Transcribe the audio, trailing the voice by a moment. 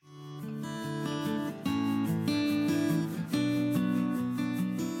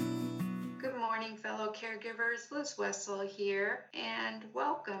Caregivers. Liz Wessel here, and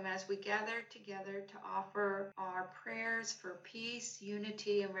welcome as we gather together to offer our prayers for peace,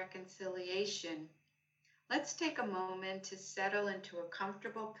 unity, and reconciliation. Let's take a moment to settle into a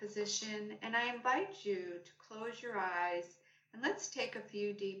comfortable position, and I invite you to close your eyes and let's take a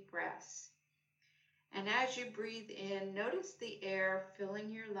few deep breaths. And as you breathe in, notice the air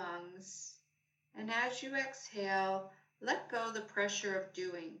filling your lungs, and as you exhale, let go the pressure of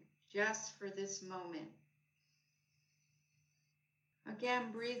doing just for this moment.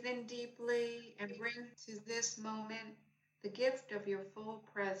 Again, breathe in deeply and bring to this moment the gift of your full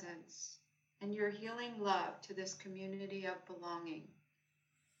presence and your healing love to this community of belonging.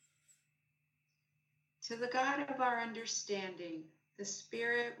 To the God of our understanding, the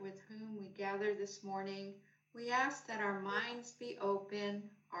Spirit with whom we gather this morning, we ask that our minds be open,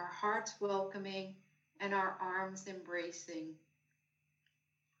 our hearts welcoming, and our arms embracing.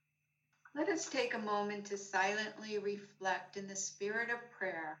 Let us take a moment to silently reflect in the spirit of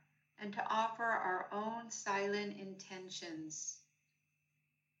prayer and to offer our own silent intentions.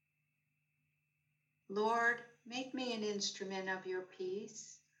 Lord, make me an instrument of your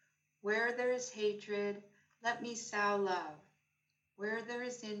peace. Where there is hatred, let me sow love. Where there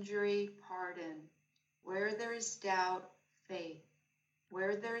is injury, pardon. Where there is doubt, faith.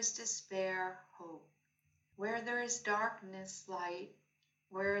 Where there is despair, hope. Where there is darkness, light.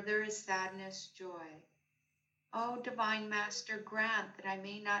 Where there is sadness, joy. O Divine Master, grant that I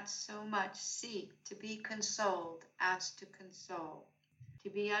may not so much seek to be consoled as to console, to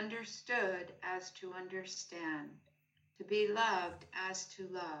be understood as to understand, to be loved as to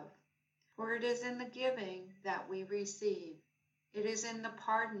love. For it is in the giving that we receive, it is in the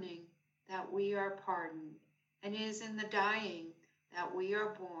pardoning that we are pardoned, and it is in the dying that we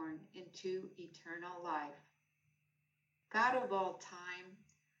are born into eternal life. God of all time,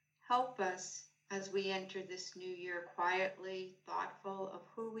 help us as we enter this new year quietly, thoughtful of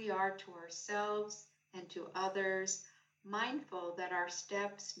who we are to ourselves and to others, mindful that our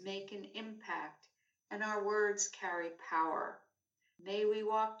steps make an impact and our words carry power. May we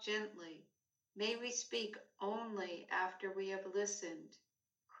walk gently. May we speak only after we have listened.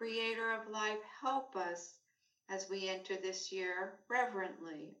 Creator of life, help us as we enter this year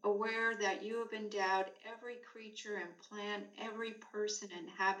reverently, aware that you have endowed every creature and plant, every person and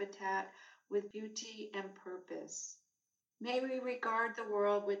habitat with beauty and purpose. May we regard the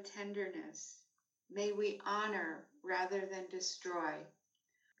world with tenderness. May we honor rather than destroy.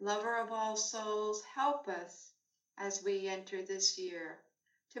 Lover of all souls, help us as we enter this year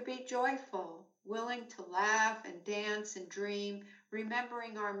to be joyful, willing to laugh and dance and dream,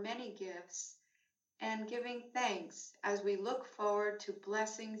 remembering our many gifts, and giving thanks as we look forward to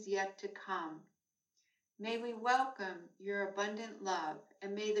blessings yet to come. May we welcome your abundant love,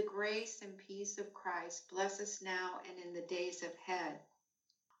 and may the grace and peace of Christ bless us now and in the days ahead.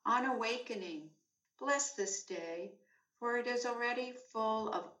 On awakening, bless this day, for it is already full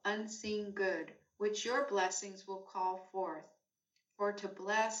of unseen good, which your blessings will call forth. For to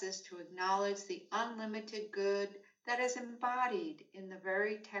bless is to acknowledge the unlimited good that is embodied in the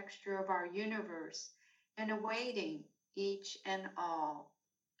very texture of our universe and awaiting each and all.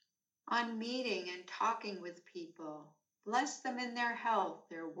 On meeting and talking with people, bless them in their health,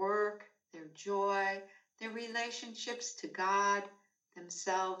 their work, their joy, their relationships to God,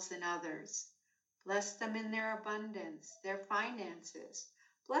 themselves, and others. Bless them in their abundance, their finances.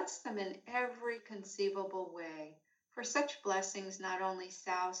 Bless them in every conceivable way. For such blessings not only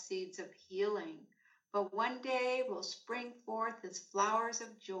sow seeds of healing, but one day will spring forth as flowers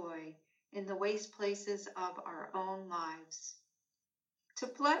of joy in the waste places of our own lives. To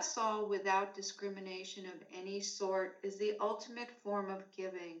bless all without discrimination of any sort is the ultimate form of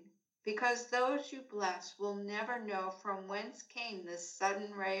giving, because those you bless will never know from whence came this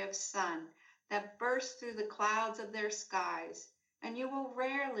sudden ray of sun that burst through the clouds of their skies, and you will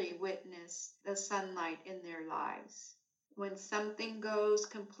rarely witness the sunlight in their lives. When something goes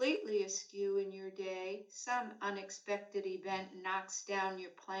completely askew in your day, some unexpected event knocks down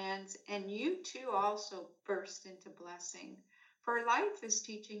your plans, and you too also burst into blessing. For life is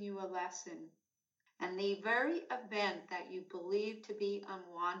teaching you a lesson, and the very event that you believe to be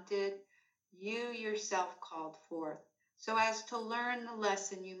unwanted, you yourself called forth. So as to learn the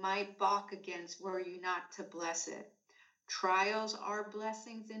lesson you might balk against were you not to bless it. Trials are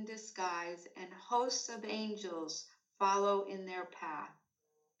blessings in disguise, and hosts of angels follow in their path.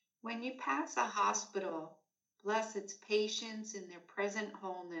 When you pass a hospital, bless its patients in their present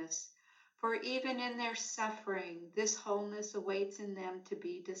wholeness, for even in their suffering, this wholeness awaits in them to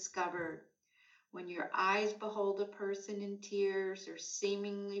be discovered. When your eyes behold a person in tears or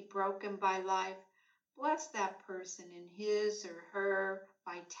seemingly broken by life, Bless that person in his or her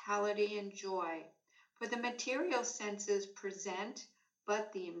vitality and joy. For the material senses present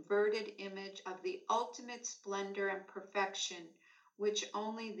but the inverted image of the ultimate splendor and perfection, which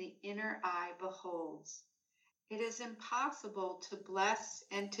only the inner eye beholds. It is impossible to bless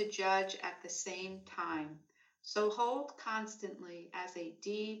and to judge at the same time. So hold constantly as a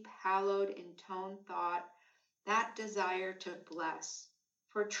deep, hallowed, intoned thought that desire to bless.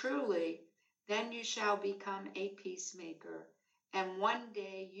 For truly, then you shall become a peacemaker, and one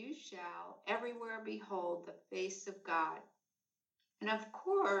day you shall everywhere behold the face of God. And of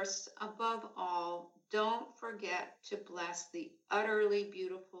course, above all, don't forget to bless the utterly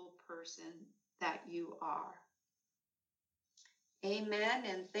beautiful person that you are. Amen.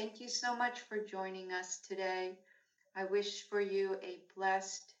 And thank you so much for joining us today. I wish for you a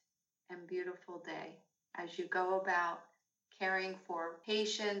blessed and beautiful day as you go about caring for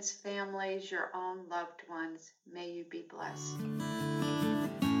patients, families, your own loved ones. May you be blessed.